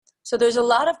So there's a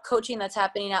lot of coaching that's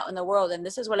happening out in the world. And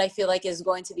this is what I feel like is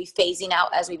going to be phasing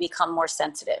out as we become more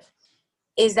sensitive,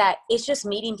 is that it's just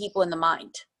meeting people in the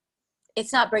mind.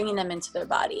 It's not bringing them into their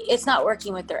body. It's not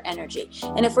working with their energy.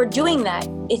 And if we're doing that,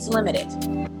 it's limited.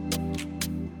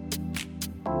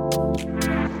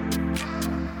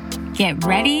 Get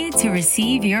ready to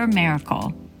receive your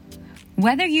miracle.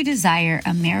 Whether you desire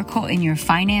a miracle in your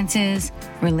finances,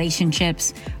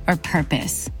 relationships, or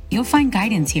purpose, you'll find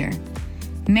guidance here.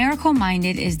 Miracle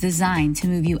Minded is designed to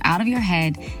move you out of your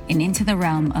head and into the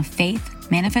realm of faith,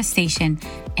 manifestation,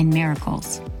 and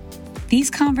miracles.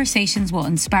 These conversations will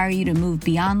inspire you to move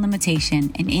beyond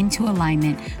limitation and into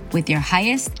alignment with your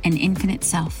highest and infinite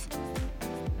self.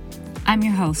 I'm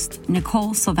your host,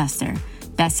 Nicole Sylvester,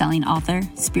 best-selling author,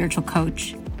 spiritual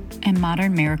coach, and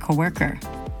modern miracle worker.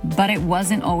 But it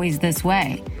wasn't always this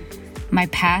way. My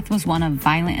path was one of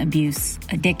violent abuse,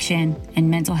 addiction,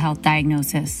 and mental health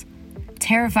diagnosis.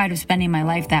 Terrified of spending my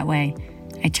life that way,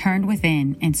 I turned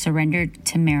within and surrendered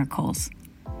to miracles.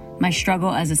 My struggle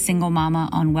as a single mama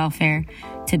on welfare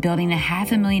to building a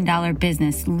 $500,000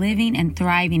 business, living and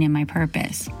thriving in my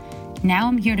purpose. Now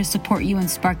I'm here to support you in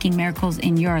sparking miracles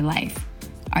in your life.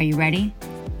 Are you ready?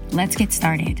 Let's get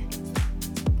started.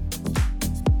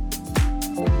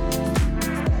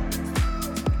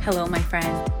 Hello, my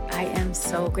friend. I am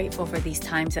so grateful for these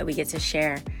times that we get to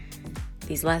share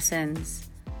these lessons,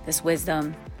 this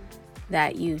wisdom,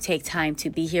 that you take time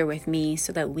to be here with me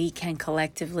so that we can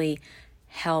collectively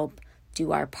help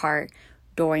do our part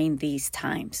during these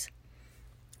times.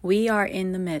 We are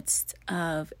in the midst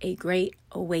of a great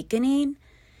awakening,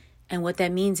 and what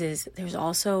that means is there's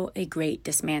also a great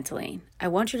dismantling. I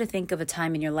want you to think of a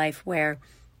time in your life where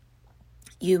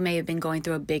you may have been going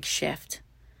through a big shift.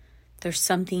 There's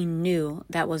something new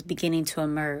that was beginning to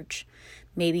emerge.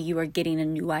 Maybe you were getting a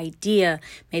new idea.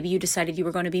 Maybe you decided you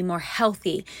were going to be more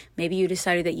healthy. Maybe you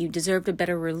decided that you deserved a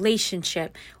better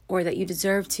relationship, or that you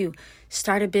deserved to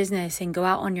start a business and go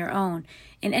out on your own.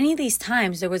 In any of these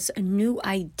times, there was a new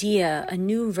idea, a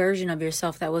new version of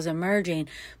yourself that was emerging.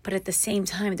 But at the same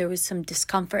time, there was some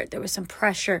discomfort. There was some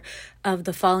pressure of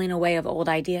the falling away of old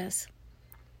ideas.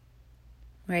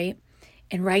 Right?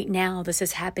 And right now, this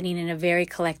is happening in a very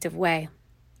collective way.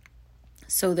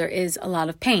 So there is a lot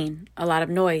of pain, a lot of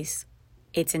noise.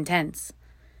 It's intense.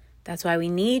 That's why we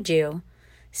need you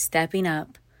stepping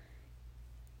up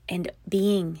and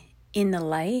being in the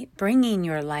light, bringing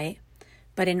your light.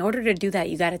 But in order to do that,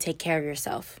 you got to take care of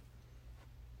yourself.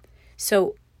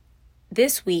 So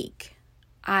this week,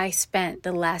 I spent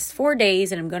the last 4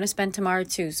 days, and I'm going to spend tomorrow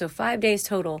too, so 5 days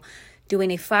total,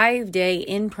 doing a 5-day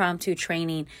impromptu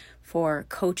training for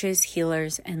coaches,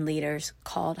 healers, and leaders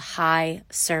called High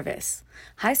Service.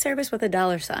 High Service with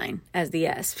a $sign as the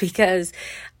S, because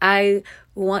I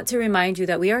want to remind you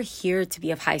that we are here to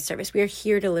be of high service. We are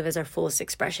here to live as our fullest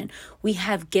expression. We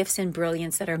have gifts and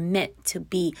brilliance that are meant to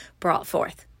be brought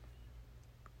forth.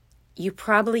 You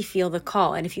probably feel the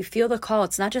call. And if you feel the call,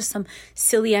 it's not just some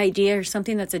silly idea or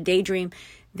something that's a daydream.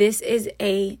 This is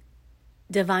a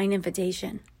divine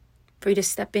invitation for you to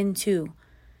step into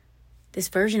this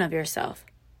version of yourself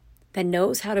that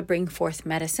knows how to bring forth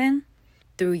medicine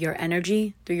through your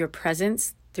energy, through your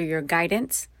presence, through your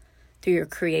guidance, through your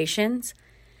creations.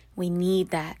 We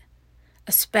need that,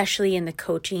 especially in the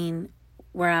coaching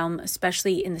realm,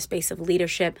 especially in the space of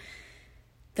leadership.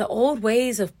 The old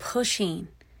ways of pushing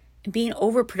and being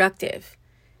overproductive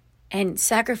and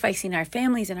sacrificing our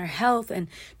families and our health and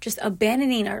just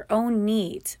abandoning our own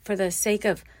needs for the sake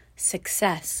of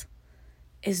success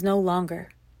is no longer.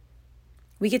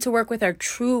 We get to work with our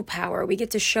true power. We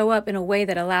get to show up in a way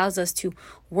that allows us to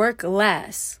work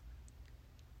less,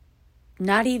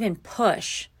 not even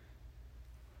push,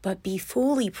 but be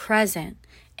fully present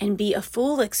and be a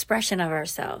full expression of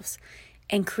ourselves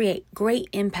and create great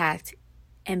impact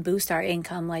and boost our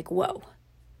income like, whoa.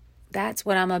 That's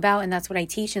what I'm about, and that's what I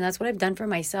teach, and that's what I've done for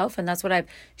myself, and that's what I've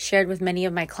shared with many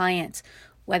of my clients,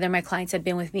 whether my clients have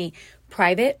been with me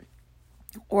private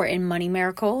or in Money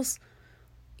Miracles.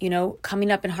 You know,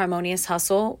 coming up in Harmonious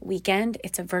Hustle weekend,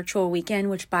 it's a virtual weekend,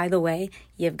 which, by the way,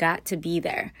 you've got to be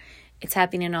there. It's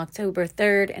happening on October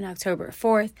 3rd and October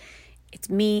 4th. It's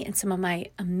me and some of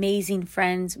my amazing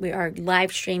friends. We are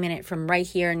live streaming it from right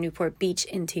here in Newport Beach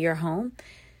into your home.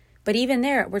 But even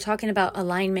there, we're talking about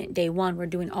alignment day one. We're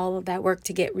doing all of that work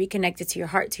to get reconnected to your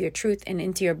heart, to your truth, and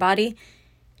into your body.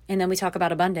 And then we talk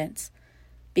about abundance.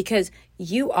 Because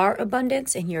you are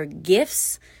abundance, and your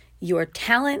gifts, your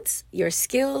talents, your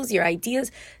skills, your ideas,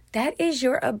 that is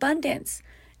your abundance.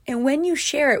 And when you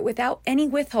share it without any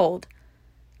withhold,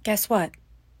 guess what?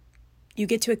 You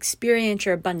get to experience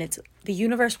your abundance. The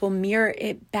universe will mirror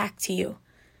it back to you.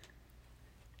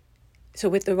 So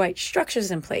with the right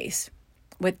structures in place,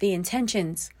 with the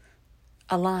intentions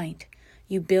aligned,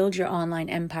 you build your online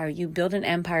empire. You build an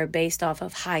empire based off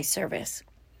of high service.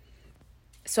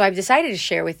 So I've decided to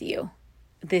share with you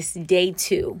this day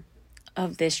 2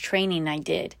 of this training I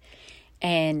did.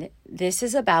 And this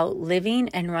is about living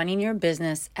and running your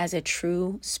business as a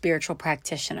true spiritual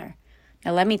practitioner.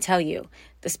 Now, let me tell you,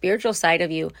 the spiritual side of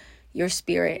you, your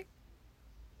spirit,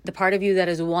 the part of you that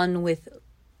is one with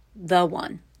the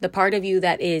one, the part of you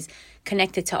that is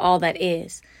connected to all that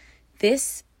is,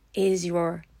 this is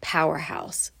your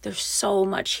powerhouse. There's so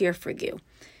much here for you.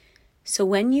 So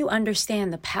when you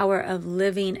understand the power of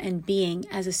living and being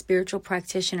as a spiritual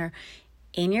practitioner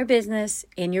in your business,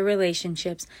 in your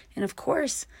relationships, and of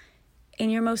course, in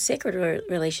your most sacred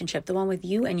relationship, the one with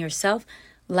you and yourself,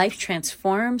 life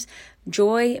transforms,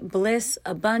 joy, bliss,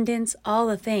 abundance, all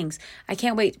the things. I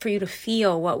can't wait for you to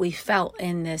feel what we felt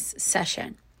in this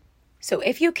session. So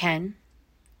if you can,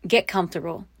 get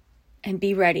comfortable and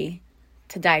be ready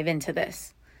to dive into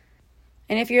this.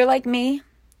 And if you're like me,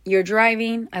 you're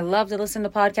driving. I love to listen to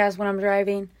podcasts when I'm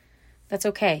driving. That's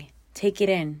okay. Take it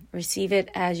in. Receive it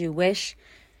as you wish.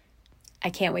 I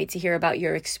can't wait to hear about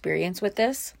your experience with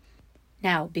this.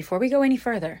 Now, before we go any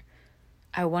further,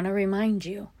 I want to remind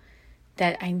you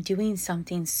that I'm doing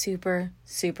something super,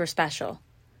 super special.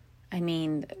 I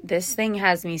mean, this thing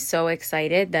has me so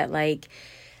excited that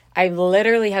I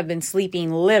literally have been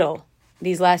sleeping little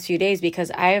these last few days because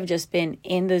I have just been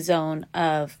in the zone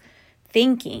of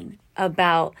thinking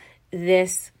about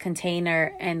this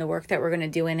container and the work that we're going to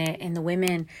do in it and the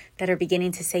women that are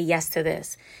beginning to say yes to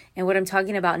this. And what I'm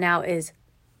talking about now is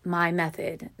my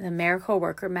method, the Miracle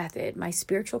Worker Method, my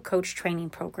spiritual coach training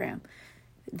program.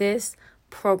 This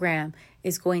program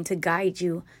is going to guide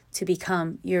you to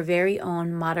become your very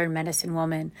own modern medicine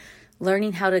woman,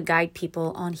 learning how to guide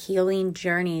people on healing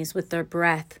journeys with their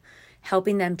breath,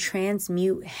 helping them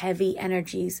transmute heavy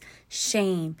energies,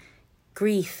 shame,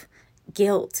 grief,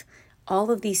 guilt,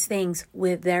 all of these things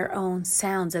with their own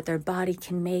sounds that their body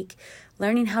can make,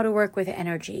 learning how to work with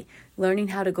energy, learning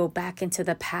how to go back into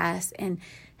the past and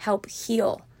help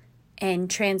heal and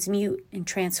transmute and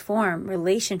transform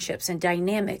relationships and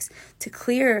dynamics to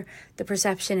clear the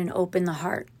perception and open the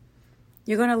heart.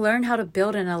 You're going to learn how to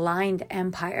build an aligned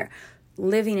empire,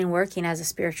 living and working as a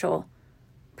spiritual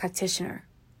practitioner.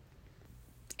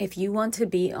 If you want to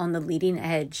be on the leading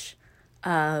edge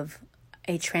of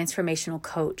a transformational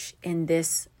coach in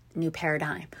this new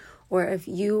paradigm, or if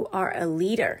you are a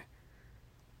leader,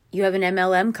 you have an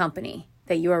MLM company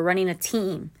that you are running a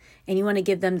team and you want to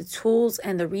give them the tools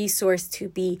and the resource to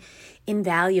be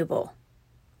invaluable,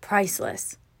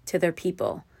 priceless to their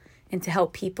people, and to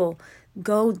help people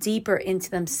go deeper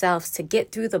into themselves to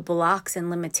get through the blocks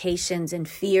and limitations and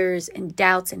fears and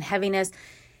doubts and heaviness,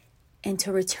 and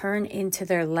to return into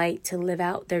their light to live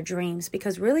out their dreams.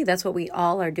 Because really that's what we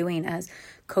all are doing as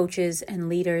coaches and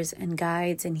leaders and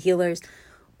guides and healers.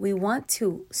 We want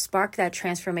to spark that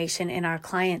transformation in our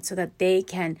clients so that they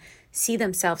can see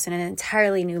themselves in an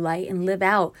entirely new light and live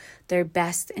out their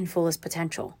best and fullest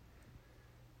potential.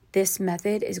 This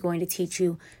method is going to teach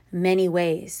you many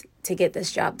ways to get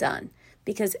this job done,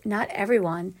 because not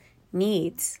everyone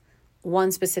needs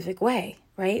one specific way,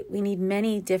 right? We need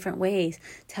many different ways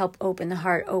to help open the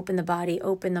heart, open the body,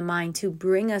 open the mind, to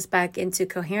bring us back into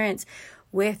coherence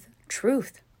with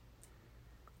truth,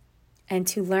 and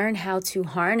to learn how to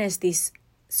harness these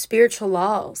spiritual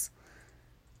laws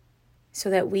so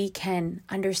that we can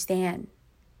understand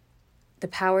the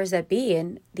powers that be.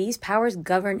 And these powers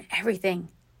govern everything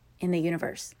in the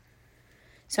universe.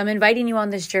 So I'm inviting you on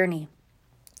this journey.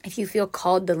 If you feel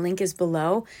called, the link is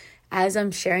below. As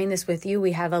I'm sharing this with you,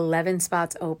 we have 11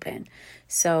 spots open.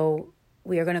 So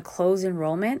we are going to close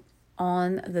enrollment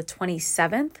on the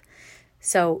 27th.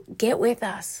 So get with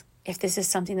us if this is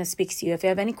something that speaks to you. If you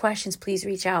have any questions, please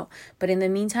reach out. But in the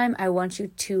meantime, I want you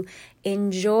to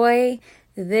enjoy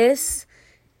this.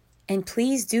 And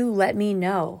please do let me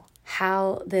know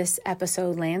how this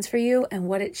episode lands for you and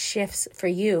what it shifts for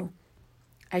you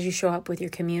as you show up with your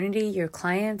community, your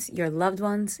clients, your loved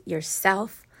ones,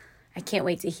 yourself. I can't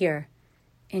wait to hear.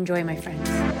 Enjoy, my friends.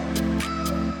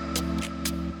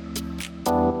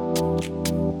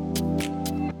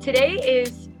 Today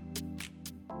is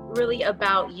really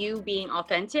about you being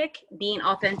authentic, being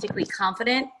authentically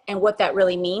confident, and what that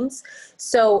really means.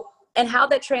 So, and how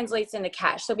that translates into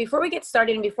cash. So before we get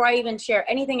started, and before I even share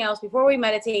anything else, before we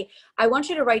meditate, I want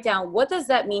you to write down, what does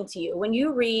that mean to you? When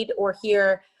you read or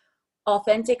hear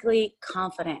authentically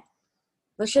confident,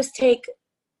 let's just take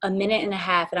a minute and a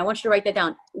half, and I want you to write that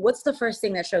down. What's the first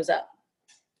thing that shows up?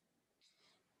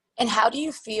 And how do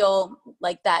you feel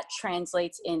like that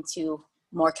translates into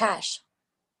more cash?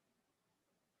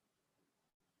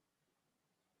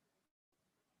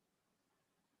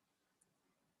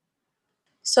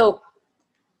 So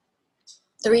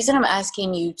the reason I'm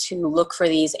asking you to look for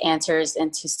these answers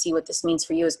and to see what this means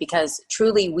for you is because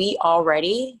truly we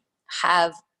already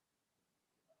have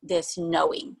this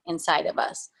knowing inside of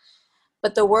us.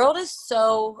 But the world is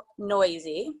so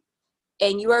noisy,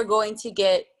 and you are going to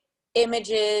get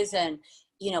images and,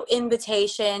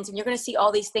 invitations, and you're going to see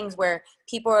all these things where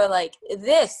people are like,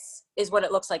 this is what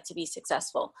it looks like to be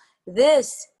successful.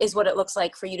 This is what it looks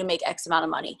like for you to make X amount of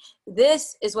money.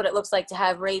 This is what it looks like to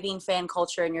have raving fan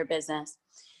culture in your business.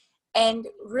 And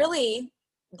really,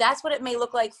 that's what it may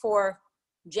look like for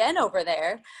Jen over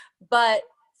there. But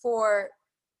for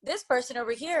this person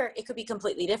over here, it could be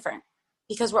completely different,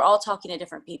 because we're all talking to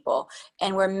different people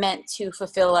and we're meant to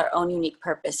fulfill our own unique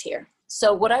purpose here.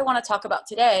 So what I want to talk about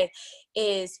today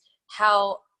is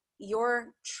how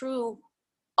your true,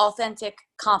 authentic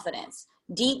confidence,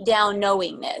 deep down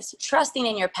knowingness, trusting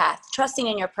in your path, trusting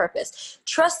in your purpose,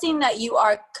 trusting that you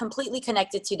are completely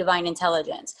connected to divine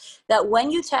intelligence, that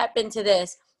when you tap into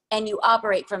this and you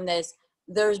operate from this,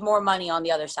 there's more money on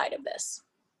the other side of this.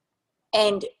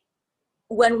 And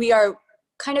when we are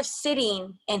kind of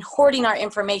sitting and hoarding our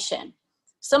information,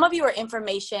 some of you are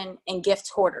information and gift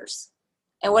hoarders.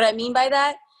 And what I mean by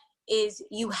that is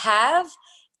you have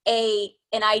an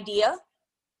idea,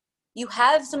 you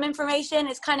have some information,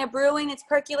 it's kind of brewing, it's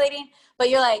percolating, but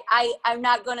you're like, I'm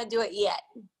not going to do it yet.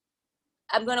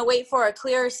 I'm going to wait for a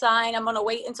clear sign. I'm going to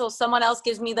wait until someone else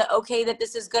gives me the okay that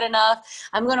this is good enough.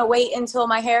 I'm going to wait until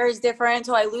my hair is different,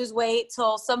 until I lose weight,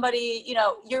 till somebody,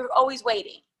 you're always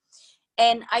waiting.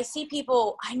 And I see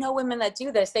people, I know women that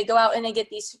do this. They go out and they get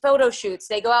these photo shoots.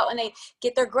 They go out and they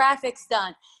get their graphics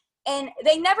done. And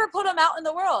they never put them out in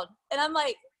the world. And I'm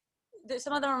like,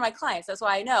 some of them are my clients. That's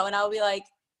why I know. And I'll be like,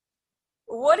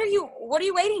 what are you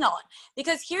waiting on?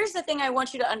 Because here's the thing I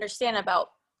want you to understand about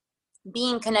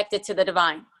being connected to the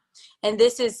divine. And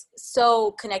this is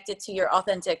so connected to your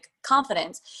authentic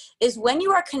confidence, is when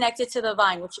you are connected to the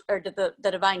divine,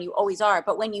 the divine you always are.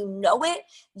 But when you know it,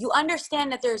 you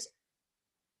understand that there's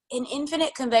an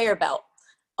infinite conveyor belt,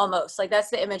 almost. Like, that's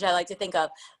the image I like to think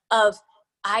of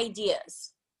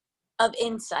ideas, of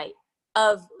insight,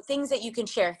 of things that you can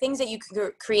share, things that you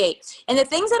can create. And the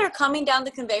things that are coming down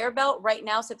the conveyor belt right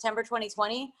now, September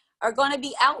 2020, are going to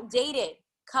be outdated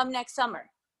come next summer.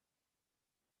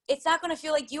 It's not going to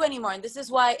feel like you anymore. And this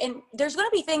is why, and there's going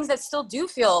to be things that still do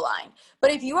feel aligned.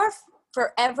 But if you are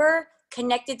forever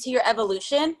connected to your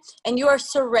evolution and you are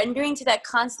surrendering to that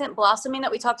constant blossoming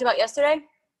that we talked about yesterday,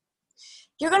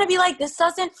 you're going to be like, this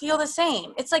doesn't feel the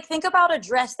same. It's like, think about a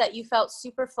dress that you felt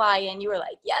super fly in. You were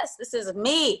like, yes, this is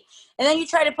me. And then you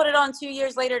try to put it on 2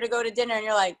 years later to go to dinner and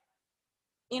you're like,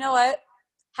 you know what?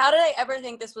 How did I ever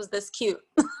think this was this cute?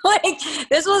 Like,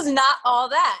 this was not all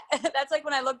that. That's like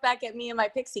when I look back at me and my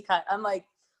pixie cut, I'm like,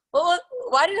 well,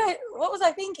 what was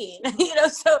I thinking?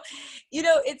 So,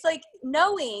 it's like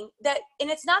knowing that,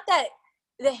 and it's not that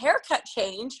the haircut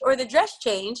changed or the dress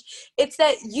changed. It's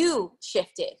that you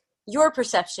shifted. Your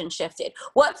perception shifted.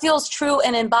 What feels true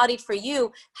and embodied for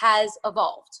you has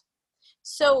evolved.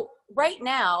 So right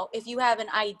now, if you have an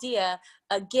idea,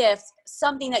 a gift,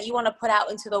 something that you want to put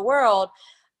out into the world,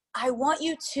 I want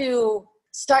you to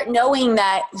start knowing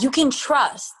that you can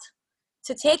trust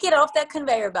to take it off that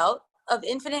conveyor belt of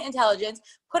infinite intelligence,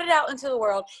 put it out into the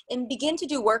world, and begin to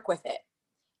do work with it.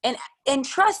 And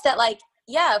trust that, like,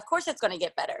 yeah, of course it's going to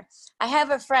get better. I have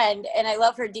a friend, and I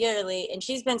love her dearly, and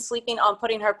she's been sleeping on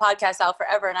putting her podcast out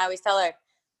forever. And I always tell her,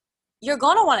 you're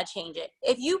going to want to change it.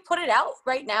 If you put it out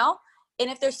right now, and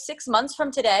if there's 6 months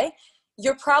from today,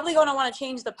 you're probably going to want to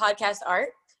change the podcast art.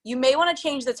 You may want to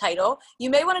change the title. You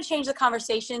may want to change the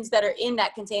conversations that are in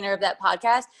that container of that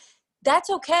podcast. That's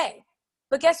okay.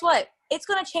 But guess what? It's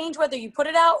going to change whether you put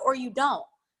it out or you don't.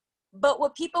 But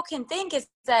what people can think is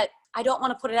that I don't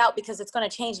want to put it out because it's going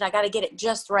to change and I got to get it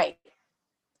just right.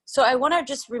 So I want to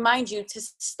just remind you to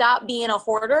stop being a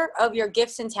hoarder of your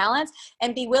gifts and talents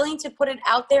and be willing to put it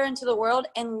out there into the world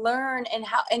and learn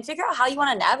and figure out how you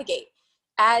want to navigate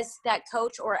as that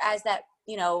coach or as that,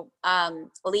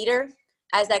 leader,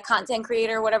 as that content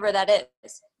creator, whatever that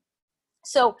is.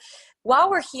 So while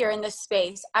we're here in this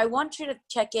space, I want you to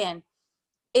check in.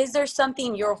 Is there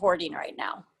something you're hoarding right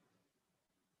now?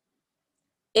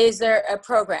 Is there a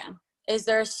program? Is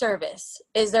there a service?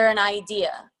 Is there an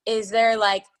idea? Is there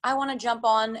like, I want to jump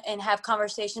on and have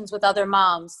conversations with other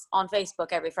moms on Facebook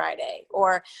every Friday,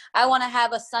 or I want to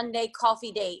have a Sunday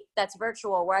coffee date that's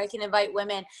virtual where I can invite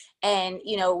women and,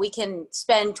 you know, we can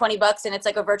spend $20 and it's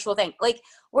like a virtual thing. Like,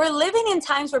 we're living in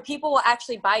times where people will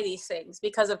actually buy these things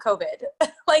because of COVID.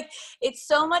 Like, it's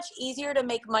so much easier to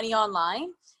make money online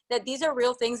that these are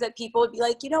real things that people would be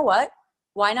like, you know what,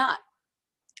 why not?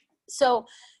 So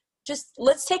just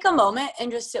let's take a moment and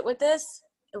just sit with this.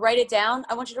 Write it down.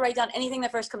 I want you to write down anything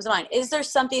that first comes to mind. Is there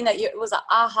something that it was an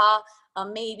aha, a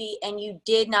maybe, and you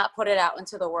did not put it out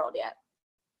into the world yet?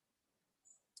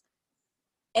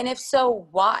 And if so,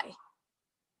 why?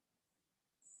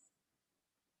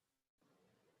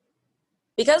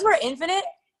 Because we're infinite,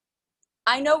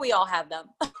 I know we all have them.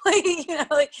 Like, you know,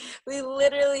 like we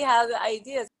literally have the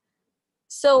ideas.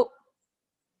 So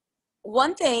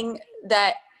one thing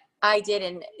that I did,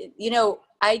 and you know,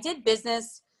 I did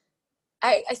business.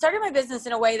 I started my business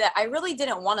in a way that I really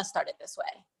didn't want to start it this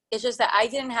way. It's just that I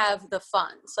didn't have the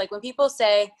funds. Like when people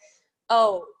say,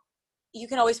 oh, you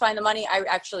can always find the money, I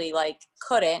actually like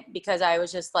couldn't, because I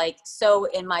was just like so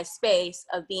in my space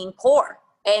of being poor,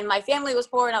 and my family was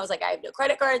poor, and I was like, I have no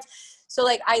credit cards. So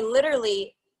like I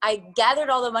gathered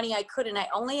all the money I could, and I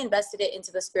only invested it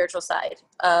into the spiritual side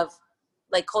of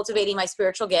like cultivating my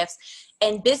spiritual gifts.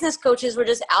 And business coaches were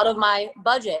just out of my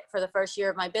budget for the first year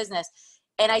of my business.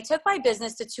 And I took my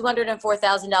business to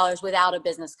 $204,000 without a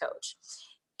business coach.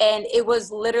 And it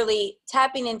was literally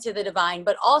tapping into the divine.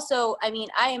 But also, I mean,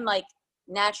 I am like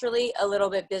naturally a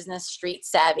little bit business street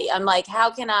savvy. I'm like,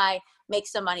 how can I make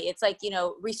some money? It's like, you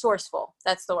know, resourceful.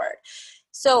 That's the word.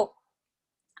 So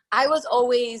I was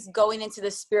always going into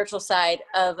the spiritual side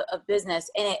of business.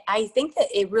 And I think that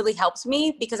it really helps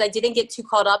me because I didn't get too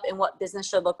caught up in what business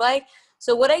should look like.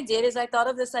 So what I did is I thought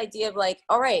of this idea of like,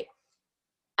 all right,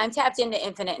 I'm tapped into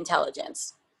infinite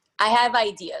intelligence. I have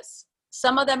ideas.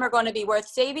 Some of them are going to be worth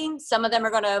saving. Some of them are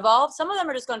going to evolve. Some of them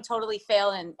are just going to totally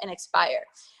fail and expire.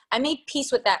 I made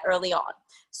peace with that early on.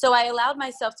 So I allowed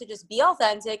myself to just be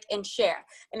authentic and share.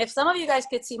 And if some of you guys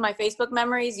could see my Facebook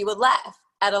memories, you would laugh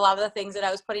at a lot of the things that I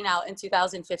was putting out in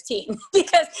 2015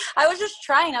 because I was just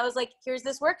trying. I was like, here's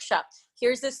this workshop.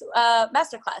 Here's this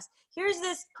masterclass. Here's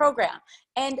this program.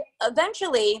 And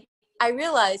eventually I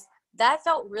realized that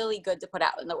felt really good to put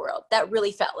out in the world. That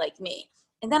really felt like me.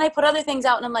 And then I put other things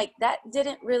out and I'm like, that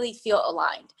didn't really feel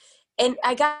aligned. And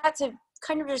I got to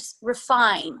kind of just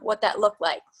refine what that looked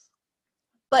like.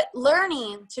 But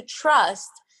learning to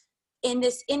trust in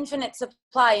this infinite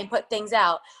supply and put things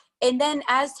out. And then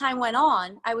as time went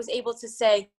on, I was able to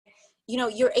say, you know,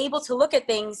 you're able to look at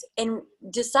things and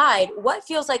decide what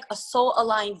feels like a soul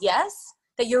aligned yes,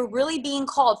 that you're really being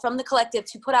called from the collective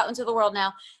to put out into the world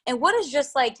now. And what is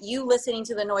just like you listening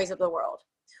to the noise of the world?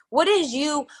 What is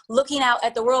you looking out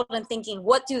at the world and thinking,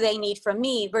 what do they need from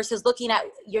me, versus looking at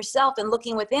yourself and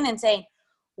looking within and saying,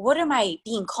 what am I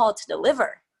being called to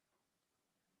deliver?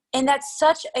 And that's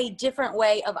such a different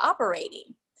way of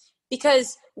operating,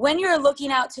 because when you're looking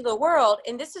out to the world,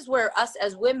 and this is where us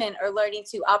as women are learning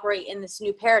to operate in this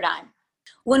new paradigm.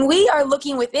 When we are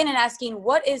looking within and asking,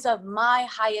 what is of my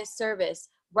highest service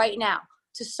right now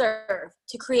to serve,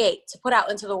 to create, to put out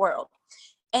into the world,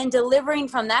 and delivering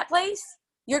from that place,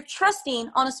 you're trusting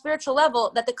on a spiritual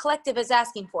level that the collective is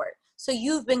asking for it. So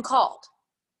you've been called.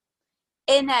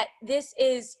 And that this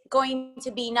is going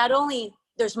to be not only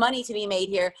there's money to be made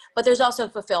here, but there's also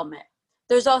fulfillment.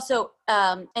 There's also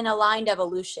an aligned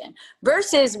evolution.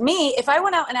 Versus me, if I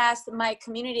went out and asked my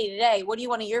community today, what do you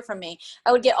want to hear from me?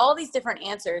 I would get all these different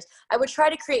answers. I would try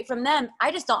to create from them.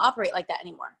 I just don't operate like that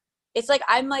anymore. It's like,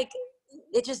 I'm like,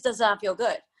 it just does not feel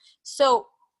good. So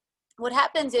what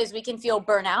happens is we can feel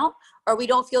burnout, or we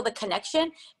don't feel the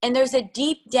connection. And there's a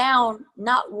deep down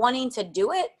not wanting to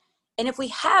do it. And if we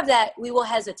have that, we will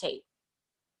hesitate.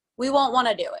 We won't want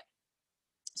to do it.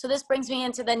 So this brings me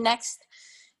into the next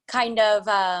kind of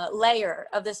layer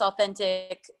of this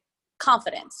authentic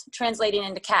confidence, translating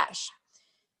into cash.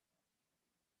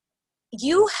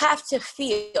 You have to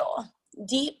feel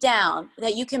deep down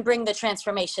that you can bring the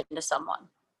transformation to someone,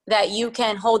 that you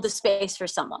can hold the space for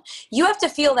someone. You have to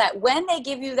feel that when they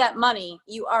give you that money,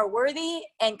 you are worthy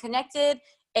and connected,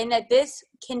 and that this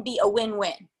can be a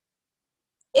win-win.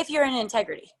 If you're in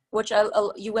integrity, which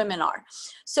you women are.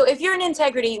 So if you're in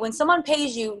integrity, when someone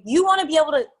pays you, you want to be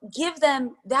able to give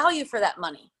them value for that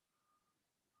money.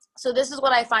 So this is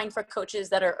what I find for coaches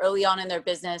that are early on in their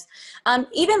business.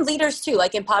 Even leaders too,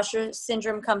 like imposter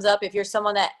syndrome comes up. If you're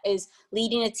someone that is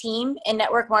leading a team in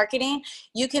network marketing,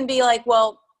 you can be like,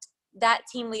 well, that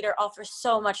team leader offers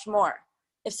so much more.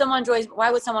 If someone joins, why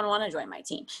would someone want to join my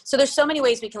team? So there's so many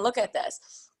ways we can look at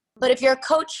this. But if you're a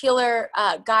coach, healer,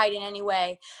 guide in any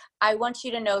way, I want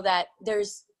you to know that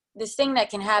there's this thing that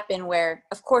can happen where,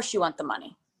 of course, you want the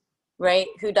money, right?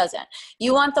 Who doesn't?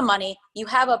 You want the money. You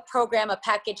have a program, a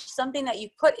package, something that you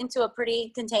put into a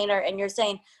pretty container, and you're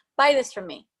saying, buy this from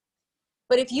me.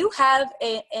 But if you have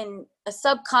a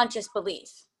subconscious belief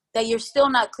that you're still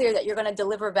not clear that you're going to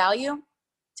deliver value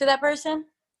to that person,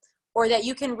 or that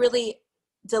you can really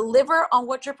deliver on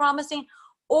what you're promising,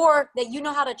 or that you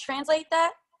know how to translate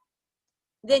that,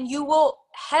 then you will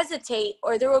hesitate,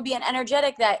 or there will be an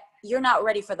energetic that you're not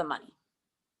ready for the money.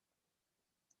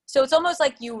 So it's almost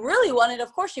like you really want it.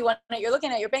 Of course you want it. You're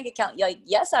looking at your bank account. You're like,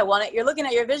 yes, I want it. You're looking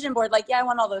at your vision board. Like, yeah, I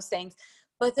want all those things.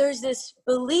 But there's this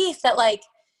belief that like,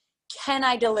 can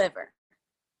I deliver?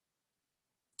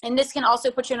 And this can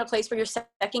also put you in a place where you're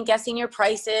second guessing your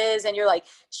prices, and you're like,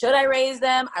 should I raise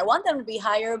them? I want them to be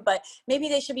higher, but maybe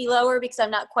they should be lower because I'm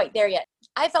not quite there yet.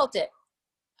 I felt it.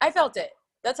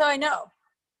 That's how I know.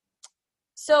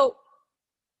 So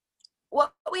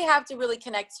what we have to really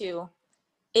connect to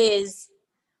is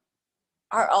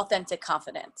our authentic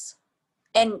confidence.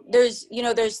 And there's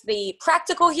the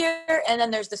practical here, and then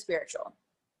there's the spiritual.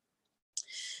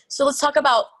 So let's talk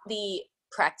about the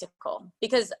practical,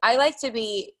 because I like to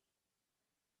be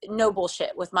no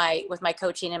bullshit with my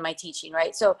coaching and my teaching,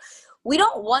 right? So we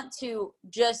don't want to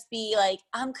just be like,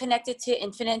 I'm connected to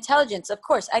infinite intelligence. Of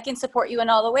course, I can support you in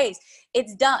all the ways.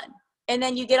 It's done. And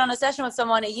then you get on a session with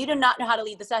someone and you do not know how to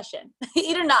lead the session.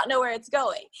 You do not know where it's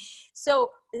going.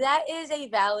 So that is a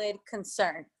valid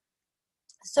concern.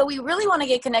 So we really want to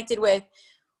get connected with,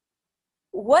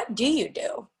 what do you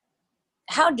do?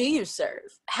 How do you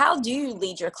serve? How do you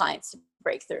lead your clients to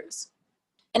breakthroughs?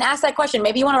 And ask that question.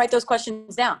 Maybe you want to write those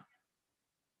questions down.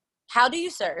 How do you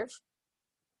serve?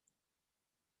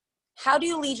 How do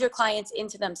you lead your clients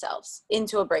into themselves,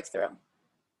 into a breakthrough?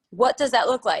 What does that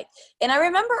look like? And I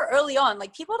remember early on,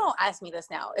 like, people don't ask me this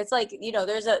now. It's like,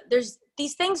 there's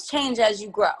these things change as you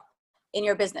grow in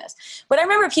your business. But I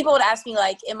remember people would ask me,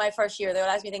 like, in my first year, they would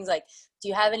ask me things like, do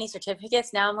you have any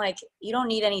certificates? Now I'm like, you don't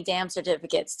need any damn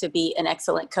certificates to be an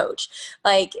excellent coach.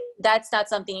 Like, that's not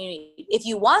something you need. If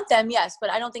you want them, yes, but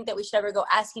I don't think that we should ever go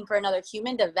asking for another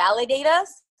human to validate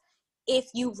us if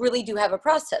you really do have a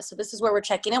process. So this is where we're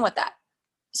checking in with that.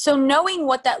 So knowing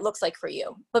what that looks like for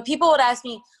you. But people would ask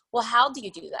me, well, how do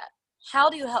you do that? How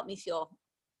do you help me feel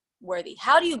worthy?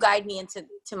 How do you guide me into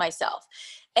myself?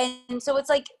 And so it's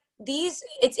like,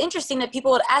 it's interesting that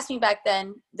people would ask me back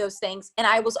then those things, and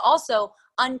I was also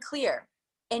unclear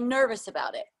and nervous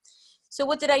about it. So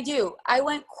what did I do? I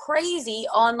went crazy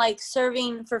on like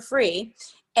serving for free,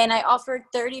 and I offered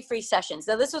 30 free sessions.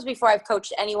 Now this was before I've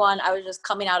coached anyone. I was just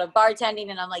coming out of bartending,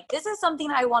 and I'm like, this is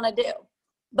something I want to do.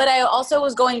 But I also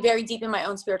was going very deep in my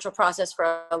own spiritual process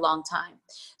for a long time.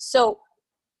 So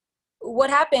what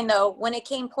happened though, when it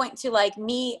came point to like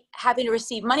me having to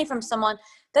receive money from someone,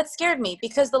 that scared me,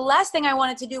 because the last thing I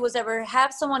wanted to do was ever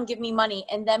have someone give me money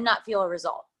and them not feel a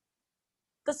result.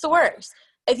 That's the worst.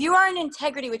 If you are in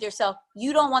integrity with yourself,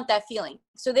 you don't want that feeling.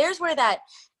 So there's where that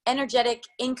energetic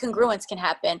incongruence can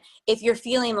happen. If you're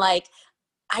feeling like,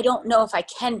 I don't know if I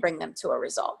can bring them to a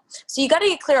result. So you got to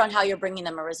get clear on how you're bringing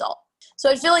them a result. So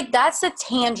I feel like that's the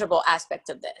tangible aspect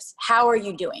of this. How are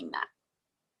you doing that?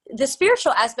 The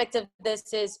spiritual aspect of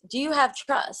this is, do you have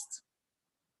trust?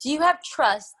 Do you have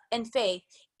trust and faith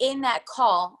in that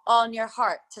call on your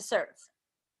heart to serve?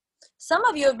 Some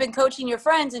of you have been coaching your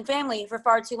friends and family for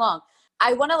far too long.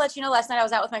 I want to let you know, last night I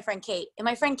was out with my friend Kate, and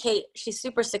my friend Kate, she's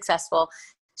super successful.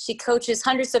 She coaches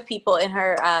hundreds of people in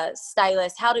her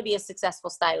stylist, how to be a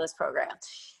successful stylist program.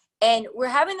 And we're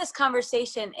having this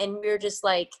conversation, and we're just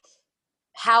like,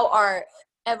 how our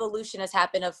evolution has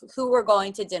happened of who we're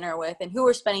going to dinner with and who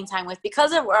we're spending time with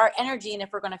because of our energy, and if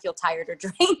we're going to feel tired or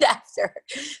drained after.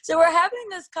 So we're having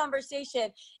this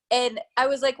conversation, and I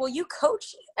was like, well, you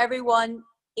coach everyone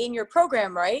in your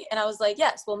program, right? And I was like,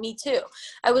 yes. Well, me too.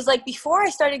 I was like, before I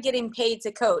started getting paid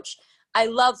to coach, I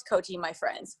loved coaching my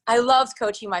friends. I loved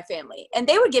coaching my family, and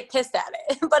they would get pissed at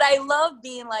it. But I love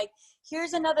being like,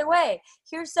 here's another way.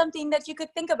 Here's something that you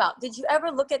could think about. Did you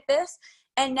ever look at this?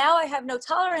 And now I have no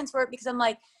tolerance for it, because I'm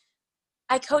like,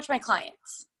 I coach my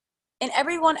clients, and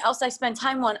everyone else I spend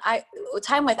time with, I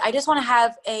just want to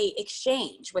have a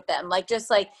exchange with them. Like, just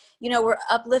like, we're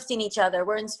uplifting each other.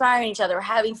 We're inspiring each other. We're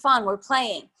having fun. We're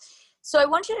playing. So I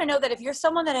want you to know that if you're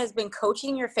someone that has been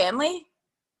coaching your family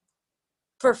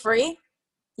for free,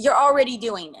 you're already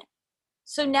doing it.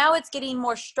 So now it's getting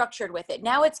more structured with it.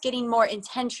 Now it's getting more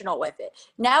intentional with it.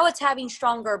 Now it's having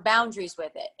stronger boundaries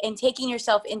with it, and taking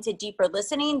yourself into deeper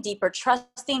listening, deeper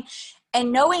trusting,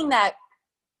 and knowing that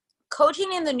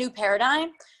coaching in the new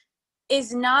paradigm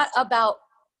is not about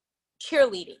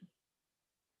cheerleading.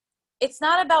 It's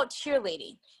not about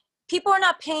cheerleading. People are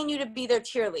not paying you to be their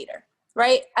cheerleader,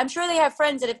 right? I'm sure they have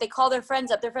friends that if they call their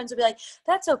friends up, their friends will be like,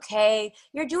 that's okay.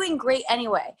 You're doing great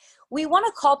anyway. We want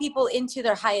to call people into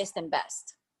their highest and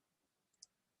best.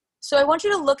 So I want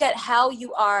you to look at how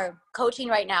you are coaching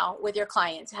right now with your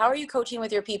clients. How are you coaching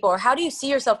with your people? Or how do you see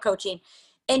yourself coaching?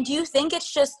 And do you think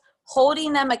it's just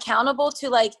holding them accountable to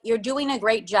like, you're doing a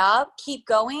great job, keep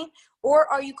going?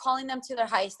 Or are you calling them to their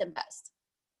highest and best?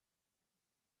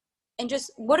 And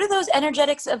just what do those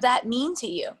energetics of that mean to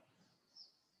you?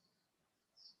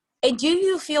 And do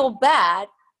you feel bad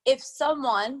if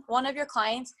someone, one of your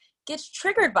clients, gets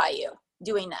triggered by you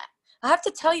doing that? I have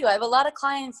to tell you, I have a lot of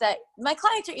clients that my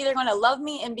clients are either going to love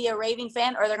me and be a raving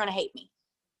fan, or they're going to hate me,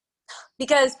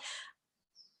 because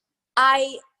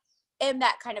I am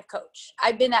that kind of coach.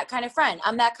 I've been that kind of friend.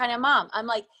 I'm that kind of mom. I'm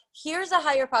like, here's a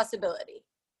higher possibility.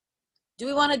 Do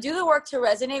we want to do the work to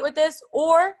resonate with this,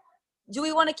 or do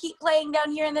we want to keep playing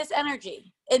down here in this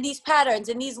energy, in these patterns,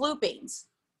 in these loopings,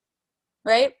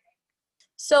 right?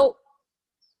 So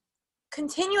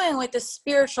continuing with the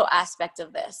spiritual aspect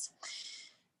of this,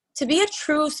 to be a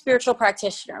true spiritual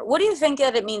practitioner, what do you think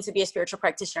that it means to be a spiritual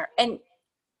practitioner? And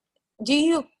do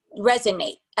you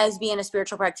resonate as being a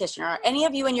spiritual practitioner? Or any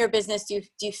of you in your business, do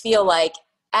you feel like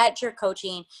at your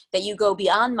coaching that you go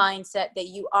beyond mindset, that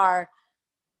you are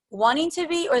wanting to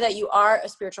be, or that you are a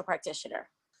spiritual practitioner?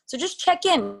 So just check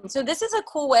in. So this is a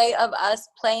cool way of us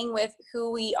playing with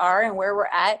who we are and where we're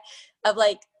at, of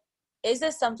like, is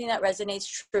this something that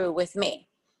resonates true with me?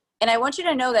 And I want you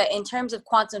to know that in terms of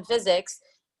quantum physics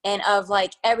and of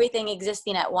like everything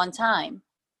existing at one time,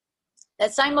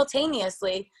 that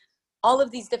simultaneously all of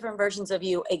these different versions of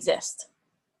you exist,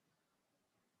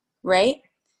 right?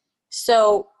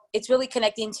 So it's really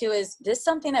connecting to, is this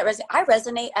something that I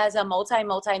resonate as a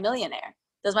multi-millionaire.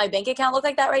 Does my bank account look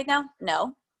like that right now?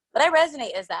 No, but I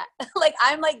resonate as that. Like,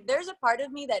 I'm like, there's a part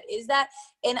of me that is that,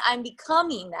 and I'm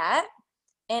becoming that.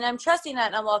 And I'm trusting that,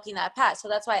 and I'm walking that path. So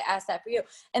that's why I asked that for you.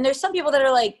 And there's some people that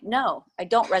are like, no, I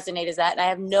don't resonate as that, and I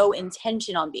have no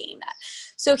intention on being that.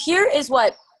 So here is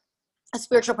what a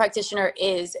spiritual practitioner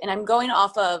is. And I'm going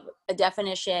off of a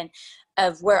definition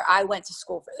of where I went to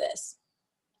school for this.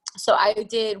 So I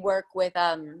did work with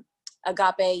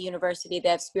Agape University. They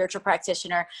have spiritual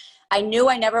practitioner. I knew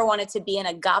I never wanted to be an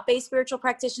Agape spiritual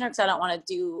practitioner because I don't want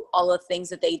to do all the things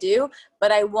that they do,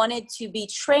 but I wanted to be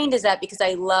trained as that because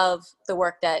I love the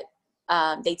work that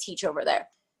they teach over there.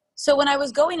 So when I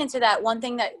was going into that, one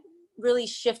thing that really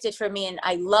shifted for me and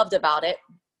I loved about it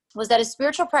was that a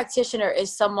spiritual practitioner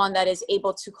is someone that is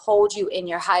able to hold you in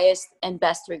your highest and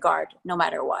best regard, no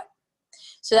matter what.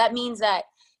 So that means that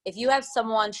if you have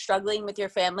someone struggling with your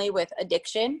family with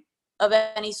addiction of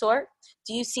any sort,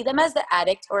 do you see them as the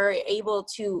addict, or are you able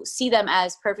to see them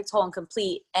as perfect, whole, and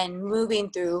complete and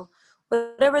moving through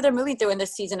whatever they're moving through in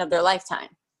this season of their lifetime?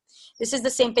 This is the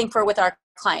same thing with our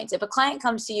clients. If a client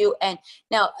comes to you, and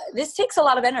now this takes a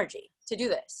lot of energy to do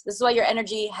this. This is why your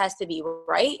energy has to be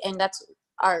right. And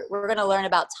we're going to learn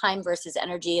about time versus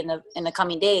energy in the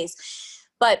coming days,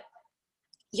 but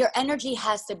your energy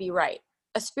has to be right.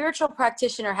 A spiritual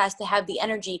practitioner has to have the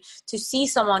energy to see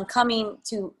someone coming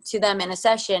to them in a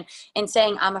session and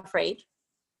saying, I'm afraid.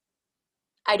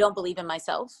 I don't believe in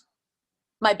myself.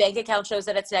 My bank account shows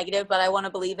that it's negative, but I want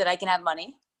to believe that I can have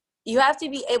money. You have to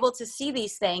be able to see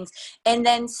these things and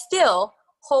then still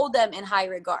hold them in high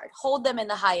regard, hold them in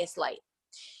the highest light.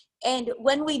 And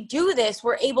when we do this,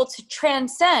 we're able to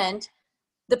transcend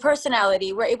the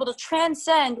personality. We're able to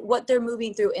transcend what they're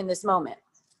moving through in this moment.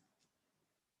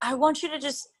 I want you to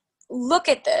just look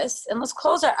at this, and let's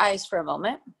close our eyes for a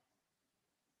moment.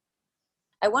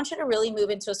 I want you to really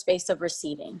move into a space of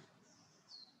receiving.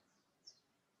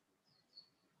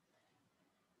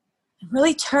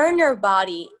 Really turn your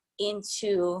body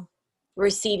into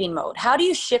receiving mode. How do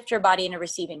you shift your body into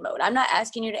receiving mode? I'm not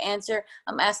asking you to answer.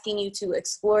 I'm asking you to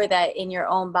explore that in your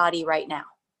own body right now.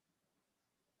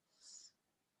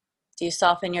 Do you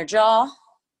soften your jaw?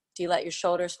 Do you let your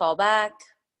shoulders fall back?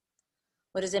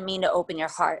 What does it mean to open your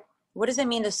heart? What does it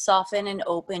mean to soften and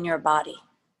open your body?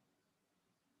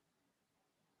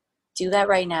 Do that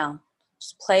right now.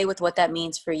 Just play with what that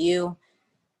means for you.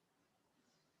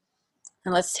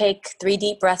 And let's take 3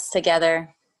 deep breaths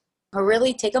together, or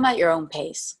really take them at your own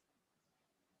pace.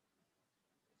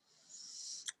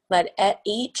 Let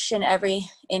each and every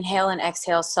inhale and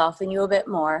exhale soften you a bit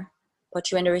more,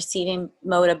 put you into receiving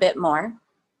mode a bit more.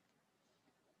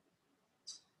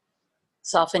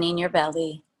 Softening your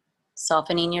belly,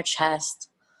 softening your chest,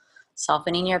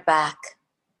 softening your back,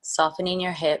 softening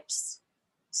your hips,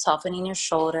 softening your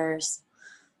shoulders,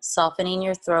 softening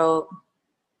your throat,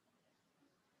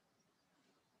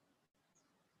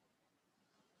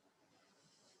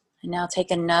 And now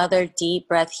take another deep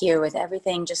breath here with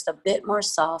everything just a bit more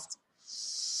soft.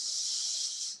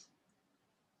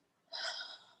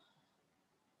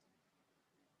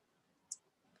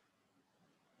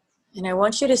 And I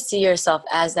want you to see yourself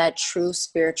as that true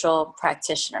spiritual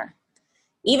practitioner.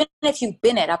 Even if you've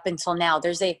been it up until now,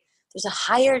 there's a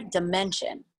higher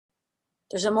dimension.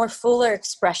 There's a more fuller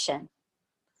expression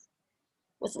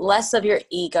with less of your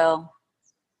ego.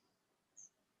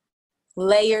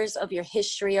 Layers of your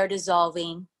history are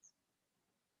dissolving.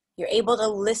 You're able to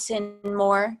listen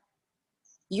more.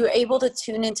 You're able to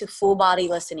tune into full body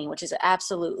listening, which is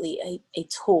absolutely a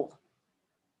tool.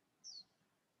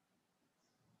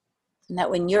 And that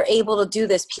when you're able to do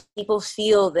this, people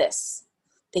feel this.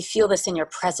 They feel this in your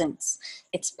presence.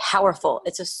 It's powerful.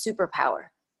 It's a superpower.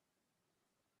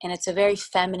 And it's a very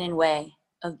feminine way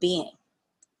of being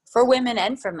for women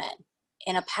and for men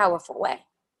in a powerful way.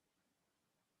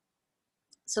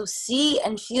 So see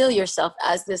and feel yourself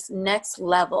as this next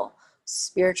level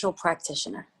spiritual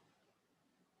practitioner.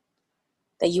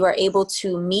 That you are able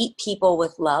to meet people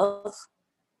with love.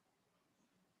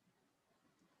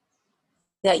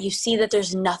 That you see that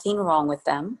there's nothing wrong with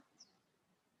them.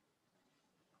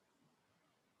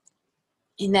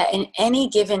 And that in any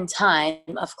given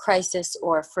time of crisis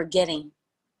or forgetting,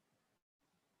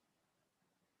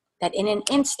 that in an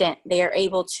instant they are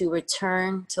able to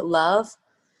return to love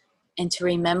and to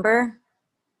remember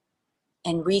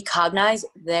and recognize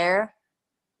their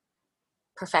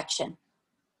perfection,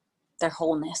 their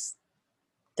wholeness,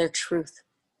 their truth.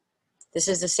 This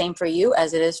is the same for you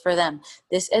as it is for them.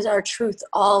 This is our truth,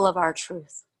 all of our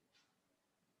truth.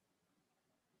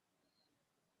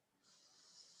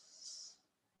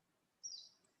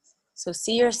 So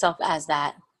see yourself as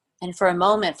that. And for a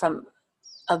moment from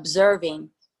observing,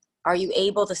 are you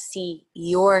able to see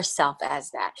yourself as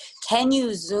that? Can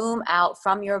you zoom out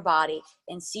from your body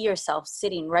and see yourself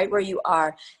sitting right where you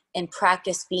are and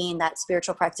practice being that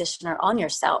spiritual practitioner on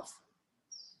yourself?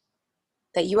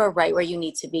 That you are right where you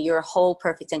need to be. You're whole,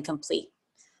 perfect, and complete.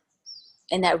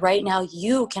 And that right now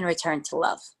you can return to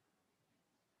love.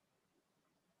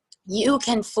 You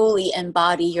can fully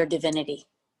embody your divinity.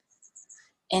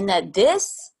 And that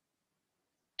this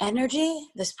energy,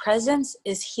 this presence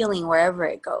is healing wherever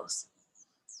it goes.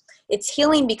 It's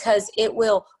healing because it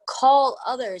will call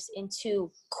others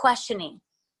into questioning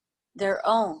their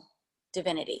own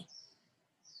divinity.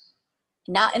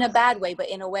 Not in a bad way, but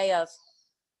in a way of,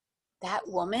 that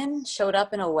woman showed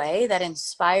up in a way that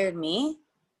inspired me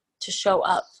to show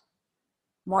up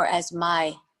more as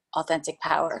my authentic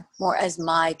power, more as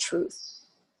my truth.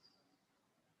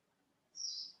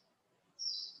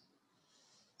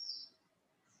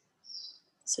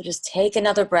 So just take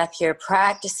another breath here,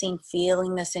 practicing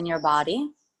feeling this in your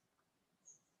body.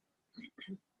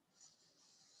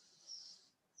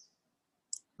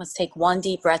 Let's take one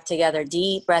deep breath together.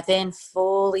 Deep breath in,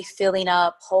 fully filling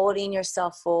up, holding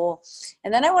yourself full.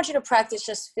 And then I want you to practice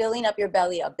just filling up your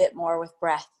belly a bit more with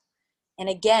breath. And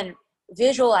again,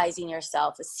 visualizing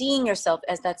yourself, seeing yourself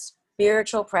as that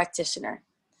spiritual practitioner,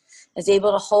 as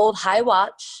able to hold high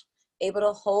watch, able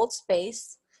to hold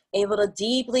space, able to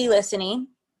deep listening,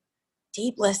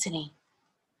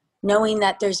 knowing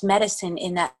that there's medicine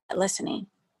in that listening.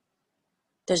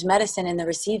 There's medicine in the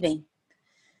receiving.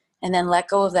 And then let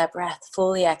go of that breath,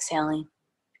 fully exhaling.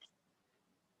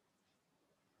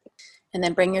 And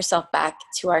then bring yourself back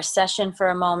to our session for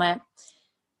a moment.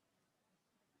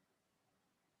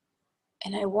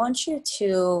 And I want you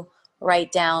to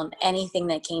write down anything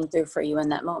that came through for you in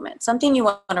that moment. Something you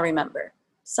want to remember.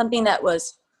 Something that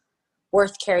was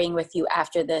worth carrying with you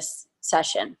after this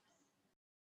session.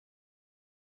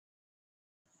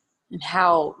 And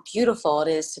how beautiful it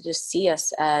is to just see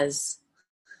us as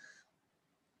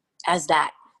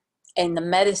that. And the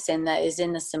medicine that is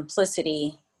in the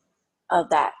simplicity of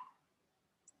that.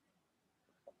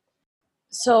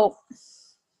 So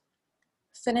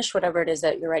finish whatever it is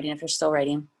that you're writing, if you're still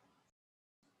writing.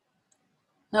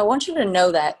 Now I want you to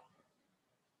know that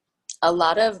a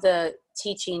lot of the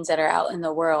teachings that are out in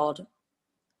the world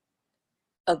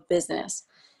of business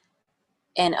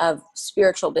and of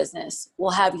spiritual business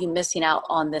will have you missing out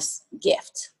on this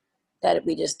gift that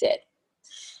we just did.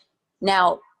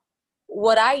 Now,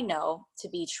 what I know to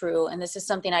be true, and this is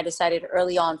something I decided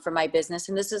early on for my business,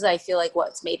 and this is, I feel like,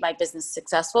 what's made my business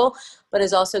successful, but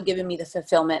has also given me the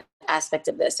fulfillment aspect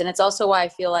of this. And it's also why I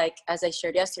feel like, as I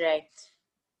shared yesterday,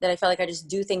 that I feel like I just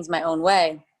do things my own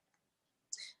way.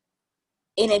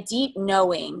 In a deep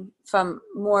knowing from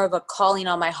more of a calling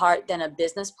on my heart than a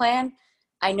business plan,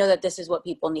 I know that this is what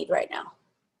people need right now.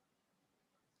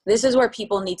 This is where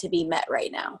people need to be met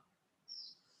right now.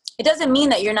 It doesn't mean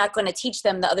that you're not going to teach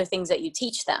them the other things that you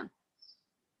teach them.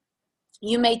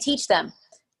 You may teach them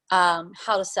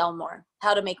how to sell more,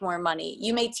 how to make more money.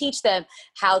 You may teach them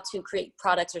how to create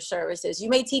products or services. You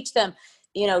may teach them,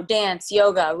 dance,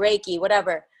 yoga, Reiki,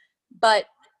 whatever. But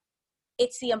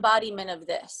it's the embodiment of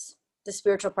this, the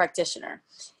spiritual practitioner,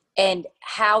 and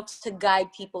how to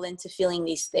guide people into feeling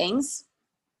these things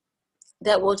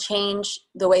that will change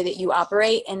the way that you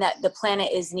operate and that the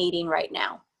planet is needing right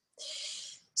now.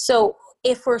 So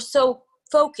if we're so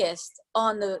focused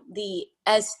on the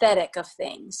aesthetic of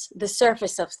things, the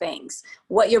surface of things,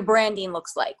 what your branding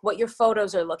looks like, what your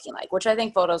photos are looking like, which I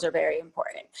think photos are very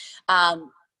important.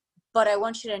 But I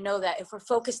want you to know that if we're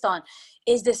focused on,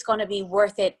 is this going to be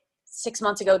worth it 6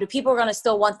 months ago? Do people going to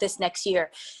still want this next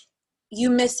year? You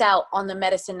miss out on the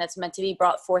medicine that's meant to be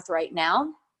brought forth right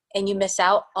now, and you miss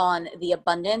out on the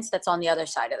abundance that's on the other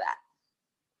side of that.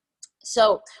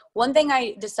 So one thing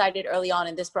I decided early on,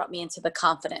 and this brought me into the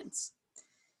confidence,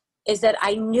 is that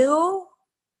I knew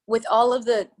with all of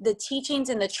the teachings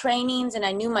and the trainings, and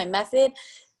I knew my method,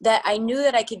 that I knew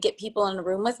that I could get people in the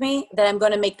room with me, that I'm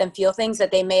going to make them feel things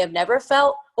that they may have never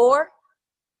felt, or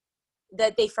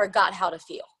that they forgot how to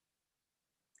feel.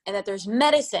 And that there's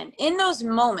medicine in those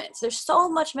moments. There's so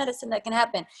much medicine that can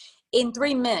happen in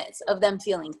 3 minutes of them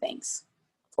feeling things,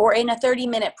 or in a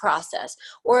 30-minute process,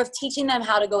 or of teaching them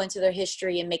how to go into their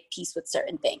history and make peace with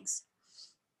certain things.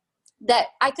 That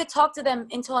I could talk to them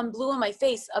until I'm blue in my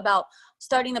face about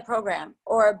starting the program,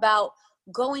 or about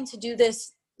going to do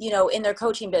this, in their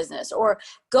coaching business, or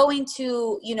going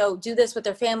to, do this with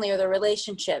their family or their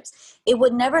relationships. It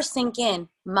would never sink in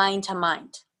mind to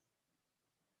mind.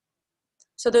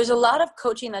 So there's a lot of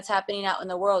coaching that's happening out in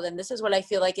the world, and this is what I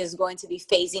feel like is going to be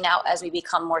phasing out as we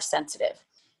become more sensitive,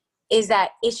 is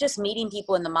that it's just meeting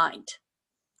people in the mind.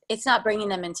 It's not bringing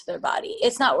them into their body.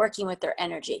 It's not working with their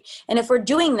energy. And if we're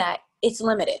doing that, it's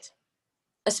limited,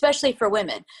 especially for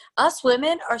women. Us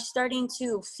women are starting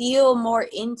to feel more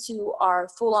into our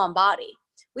full-on body.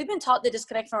 We've been taught to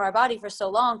disconnect from our body for so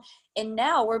long, and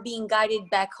now we're being guided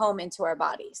back home into our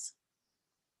bodies.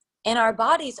 And our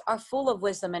bodies are full of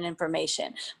wisdom and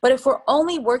information. But if we're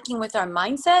only working with our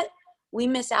mindset, we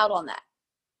miss out on that.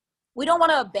 We don't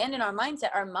want to abandon our mindset.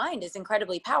 Our mind is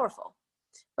incredibly powerful,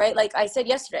 right? Like I said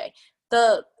yesterday,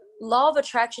 the law of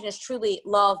attraction is truly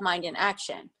law of mind in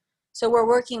action. So we're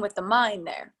working with the mind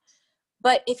there.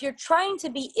 But if you're trying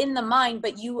to be in the mind,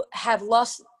 but you have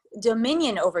lost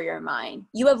dominion over your mind,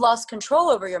 you have lost control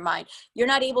over your mind, you're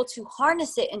not able to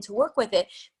harness it and to work with it,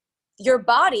 your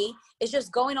body is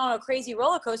just going on a crazy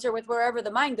roller coaster with wherever the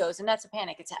mind goes. And that's a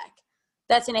panic attack.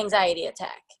 That's an anxiety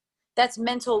attack. That's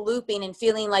mental looping and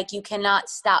feeling like you cannot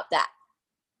stop that.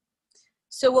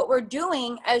 So what we're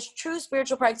doing as true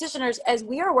spiritual practitioners, as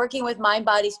we are working with mind,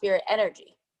 body, spirit,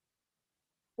 energy,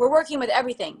 we're working with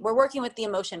everything. We're working with the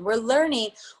emotion. We're learning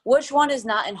which one is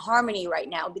not in harmony right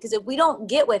now. Because if we don't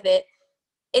get with it,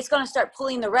 it's going to start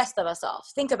pulling the rest of us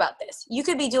off. Think about this. You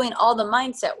could be doing all the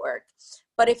mindset work,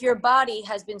 but if your body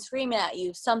has been screaming at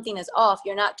you, something is off,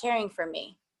 you're not caring for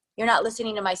me, you're not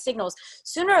listening to my signals,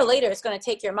 sooner or later it's going to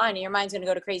take your mind, and your mind's going to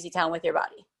go to crazy town with your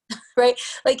body, right?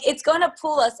 Like it's going to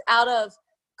pull us out of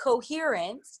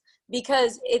coherence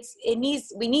because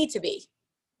we need to be.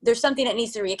 There's something that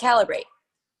needs to recalibrate.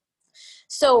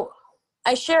 So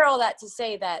I share all that to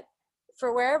say that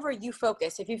for wherever you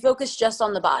focus, if you focus just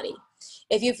on the body,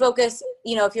 if you focus,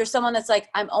 if you're someone that's like,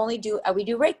 we do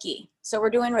Reiki. So we're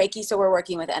doing Reiki. So we're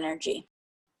working with energy.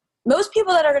 Most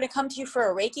people that are going to come to you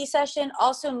for a Reiki session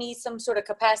also need some sort of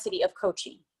capacity of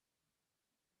coaching.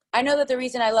 I know that the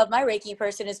reason I love my Reiki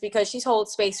person is because she's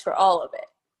holds space for all of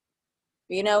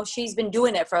it. She's been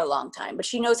doing it for a long time, but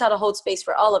she knows how to hold space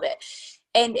for all of it.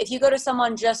 And if you go to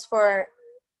someone just for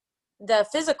the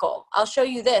physical, I'll show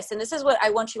you this. And this is what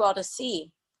I want you all to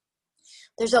see.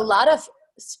 There's a lot of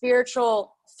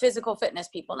spiritual, physical fitness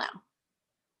people now,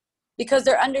 because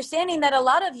they're understanding that a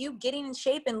lot of you getting in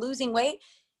shape and losing weight,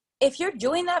 if you're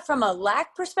doing that from a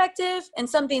lack perspective and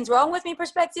something's wrong with me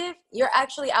perspective, you're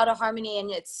actually out of harmony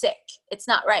and it's sick. It's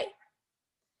not right.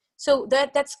 So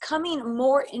that's coming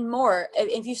more and more.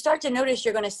 If you start to notice,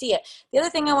 you're going to see it. The other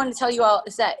thing I want to tell you all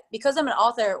is that because I'm an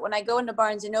author, when I go into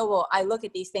Barnes & Noble, I look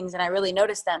at these things and I really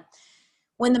notice them.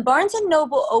 When the Barnes &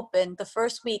 Noble opened the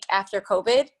first week after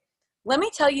COVID, let me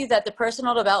tell you that the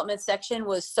personal development section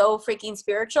was so freaking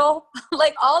spiritual.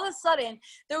 Like all of a sudden,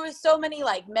 there was so many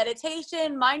like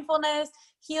meditation, mindfulness,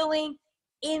 healing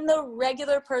in the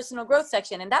regular personal growth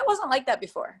section. And that wasn't like that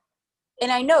before.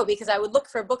 And I know because I would look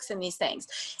for books in these things.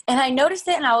 And I noticed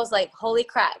it and I was like, holy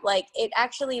crap. Like it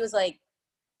actually was like,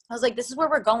 I was like, this is where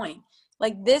we're going.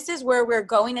 Like, this is where we're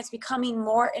going. It's becoming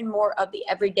more and more of the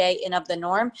everyday and of the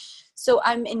norm. So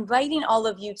I'm inviting all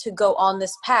of you to go on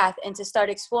this path and to start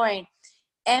exploring,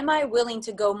 am I willing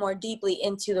to go more deeply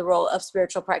into the role of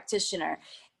spiritual practitioner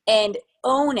and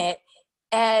own it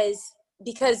as,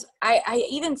 because I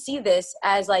even see this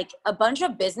as like a bunch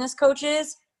of business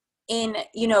coaches in,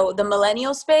 you know, the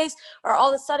millennial space are all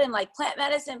of a sudden like plant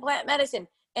medicine.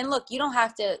 And look, you don't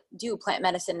have to do plant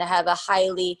medicine to have a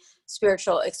highly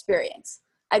spiritual experience.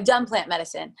 I've done plant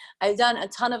medicine. I've done a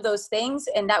ton of those things.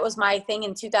 And that was my thing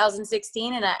in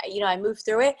 2016. And I moved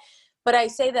through it. But I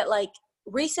say that, like,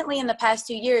 recently in the past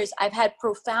 2 years, I've had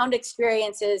profound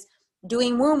experiences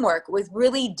doing womb work with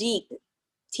really deep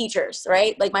teachers,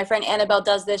 right? Like my friend Annabelle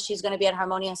does this. She's going to be at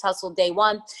Harmonious Hustle day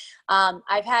 1.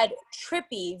 I've had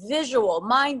trippy, visual,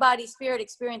 mind, body, spirit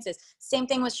experiences. Same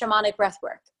thing with shamanic breath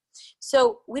work.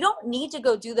 So we don't need to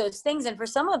go do those things. And for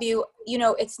some of you, you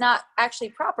know, it's not actually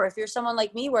proper. If you're someone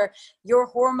like me where your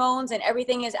hormones and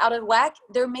everything is out of whack,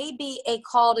 there may be a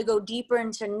call to go deeper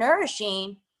into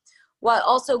nourishing while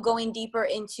also going deeper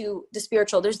into the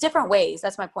spiritual. There's different ways.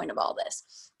 That's my point of all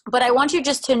this. But I want you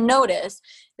just to notice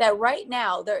that right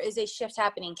now there is a shift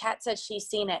happening. Kat said she's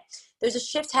seen it. There's a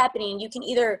shift happening. You can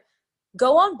either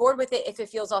go on board with it if it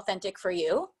feels authentic for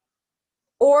you,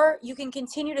 or you can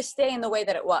continue to stay in the way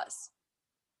that it was.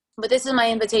 But this is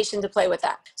my invitation to play with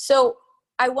that. So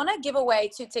I want to give away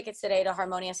 2 tickets today to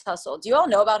Harmonious Hustle. Do you all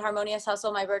know about Harmonious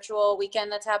Hustle, my virtual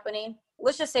weekend that's happening?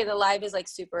 Let's just say the live is like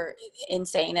super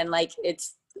insane and like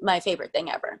it's my favorite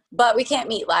thing ever. But we can't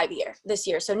meet live this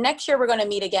year. So next year we're going to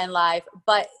meet again live.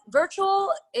 But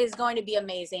virtual is going to be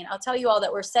amazing. I'll tell you all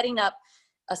that we're setting up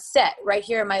a set right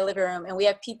here in my living room, and we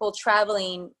have people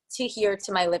traveling to here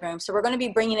to my living room. So we're going to be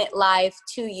bringing it live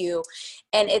to you,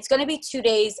 and it's going to be 2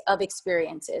 days of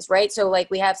experiences, right? So like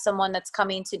we have someone that's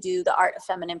coming to do the art of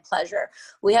feminine pleasure.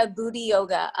 We have booty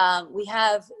yoga. We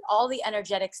have all the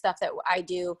energetic stuff that I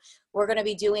do. We're going to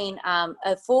be doing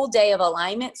a full day of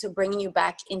alignment. So bringing you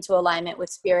back into alignment with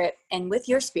spirit and with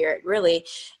your spirit, really.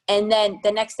 And then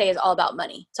the next day is all about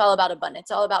money. It's all about abundance.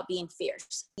 It's all about being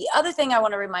fierce. The other thing I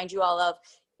want to remind you all of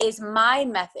is my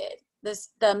method,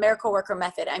 the Miracle Worker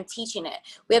method. I'm teaching it.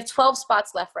 We have 12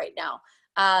 spots left right now.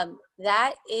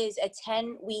 That is a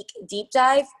 10-week deep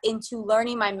dive into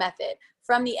learning my method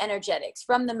from the energetics,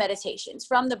 from the meditations,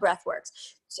 from the breath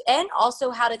works, and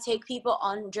also how to take people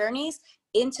on journeys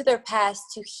into their past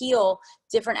to heal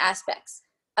different aspects.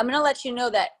 I'm going to let you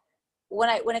know that when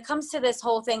it comes to this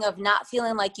whole thing of not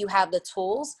feeling like you have the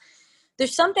tools,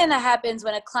 there's something that happens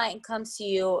when a client comes to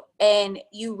you and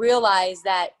you realize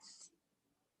that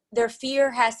their fear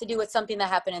has to do with something that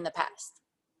happened in the past.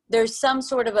 There's some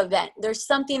sort of event. There's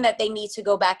something that they need to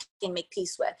go back and make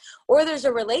peace with. Or there's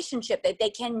a relationship that they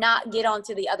cannot get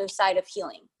onto the other side of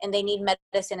healing, and they need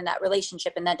medicine in that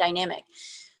relationship and that dynamic.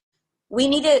 We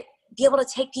need to be able to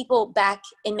take people back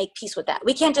and make peace with that.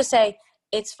 We can't just say,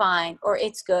 it's fine, or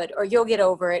it's good, or you'll get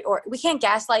over it, or we can't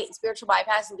gaslight and spiritual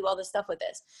bypass and do all this stuff with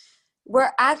this.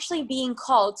 We're actually being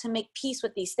called to make peace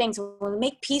with these things. When we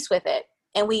make peace with it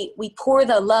and we pour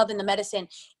the love and the medicine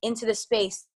into the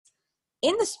space,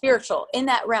 in the spiritual, in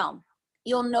that realm,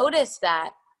 you'll notice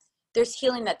that there's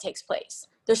healing that takes place.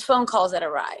 There's phone calls that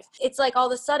arrive. It's like all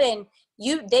of a sudden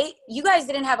you guys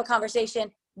didn't have a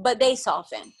conversation, but they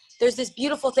soften. There's this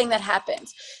beautiful thing that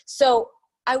happens. So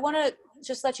I want to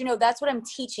just let you know that's what I'm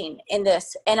teaching in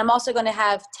this. And I'm also going to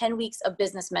have 10 weeks of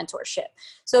business mentorship.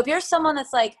 So if you're someone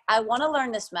that's like, I want to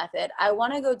learn this method, I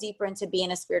want to go deeper into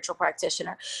being a spiritual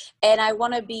practitioner, and I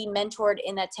want to be mentored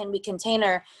in that 10-week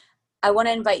container, I want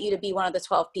to invite you to be one of the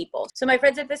 12 people. So my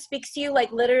friends, if this speaks to you,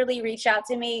 like literally reach out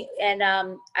to me, and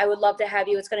I would love to have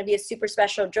you. It's going to be a super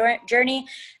special journey.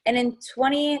 And in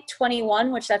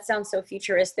 2021, which that sounds so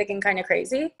futuristic and kind of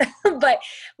crazy, but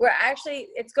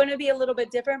it's going to be a little bit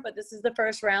different, but this is the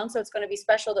first round. So it's going to be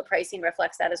special. The pricing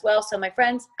reflects that as well. So my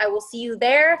friends, I will see you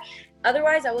there.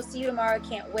 Otherwise, I will see you tomorrow. I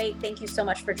can't wait. Thank you so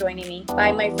much for joining me.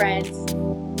 Bye, my friends.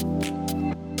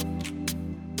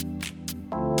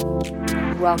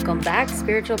 Welcome back,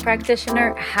 spiritual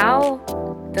practitioner. How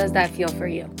does that feel for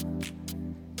you?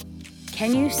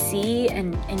 Can you see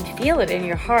and feel it in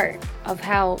your heart of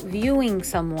how viewing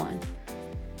someone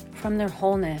from their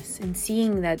wholeness and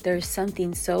seeing that there's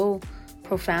something so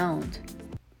profound,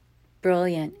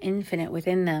 brilliant, infinite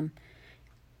within them,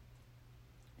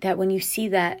 that when you see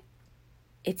that,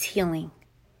 it's healing.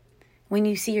 When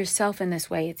you see yourself in this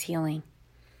way, it's healing.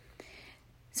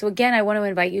 So again, I want to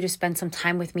invite you to spend some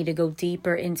time with me to go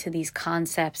deeper into these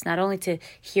concepts, not only to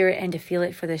hear it and to feel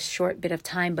it for this short bit of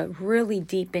time, but really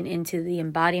deepen into the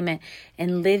embodiment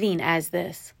and living as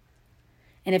this.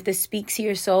 And if this speaks to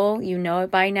your soul, you know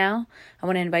it by now. I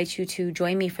want to invite you to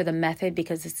join me for the method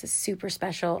because this is super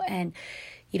special. And,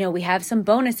 we have some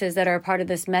bonuses that are a part of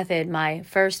this method. My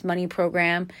first money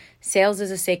program, Sales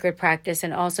is a Sacred Practice,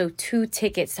 and also 2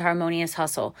 tickets to Harmonious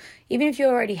Hustle. Even if you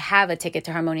already have a ticket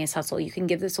to Harmonious Hustle, you can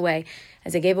give this away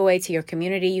as a giveaway to your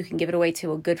community. You can give it away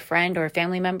to a good friend or a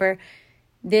family member.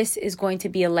 This is going to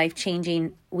be a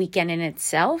life-changing weekend in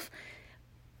itself.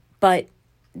 But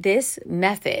this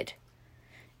method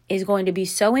is going to be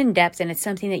so in-depth, and it's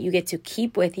something that you get to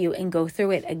keep with you and go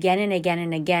through it again and again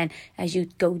and again as you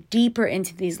go deeper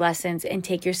into these lessons and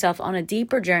take yourself on a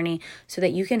deeper journey so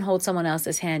that you can hold someone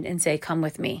else's hand and say, come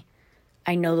with me.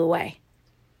 I know the way.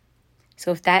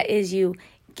 So if that is you,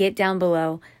 get down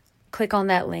below, click on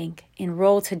that link,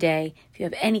 enroll today. If you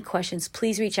have any questions,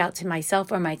 please reach out to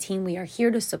myself or my team. We are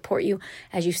here to support you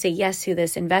as you say yes to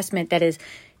this investment that is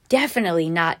definitely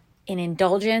not in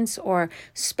indulgence or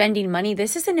spending money.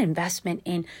 This is an investment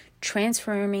in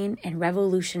transforming and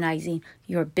revolutionizing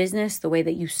your business, the way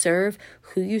that you serve,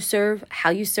 who you serve,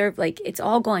 how you serve. Like, it's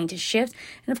all going to shift.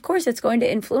 And of course, it's going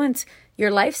to influence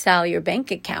your lifestyle, your bank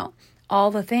account,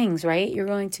 all the things, right? You're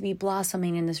going to be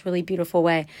blossoming in this really beautiful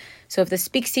way. So if this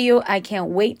speaks to you, I can't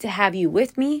wait to have you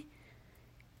with me.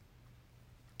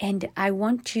 And I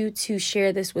want you to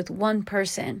share this with one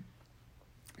person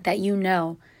that you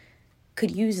know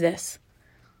could use this.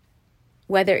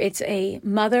 Whether it's a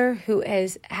mother who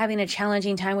is having a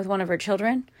challenging time with one of her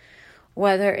children,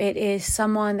 whether it is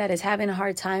someone that is having a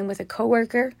hard time with a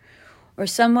coworker, or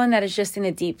someone that is just in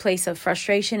a deep place of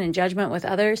frustration and judgment with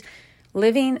others.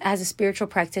 Living as a spiritual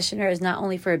practitioner is not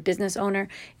only for a business owner,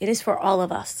 it is for all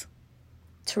of us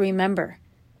to remember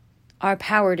our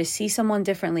power to see someone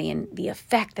differently and the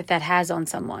effect that that has on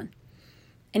someone.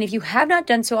 And if you have not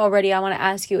done so already, I want to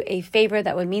ask you a favor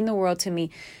that would mean the world to me,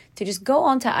 to just go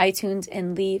onto iTunes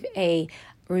and leave a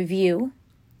review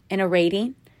and a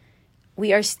rating.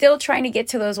 We are still trying to get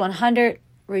to those 100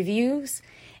 reviews.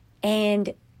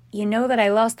 And you know that I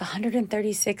lost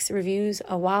 136 reviews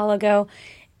a while ago.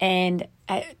 And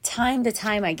at time to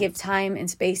time, I give time and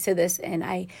space to this, and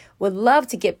I would love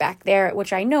to get back there,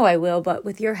 which I know I will, but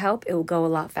with your help, it will go a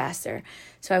lot faster.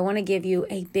 So I want to give you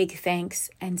a big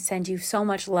thanks and send you so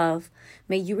much love.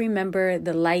 May you remember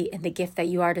the light and the gift that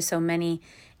you are to so many,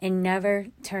 and never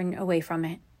turn away from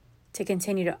it, to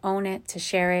continue to own it, to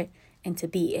share it, and to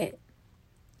be it.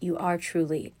 You are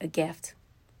truly a gift.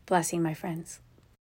 Blessing, my friends.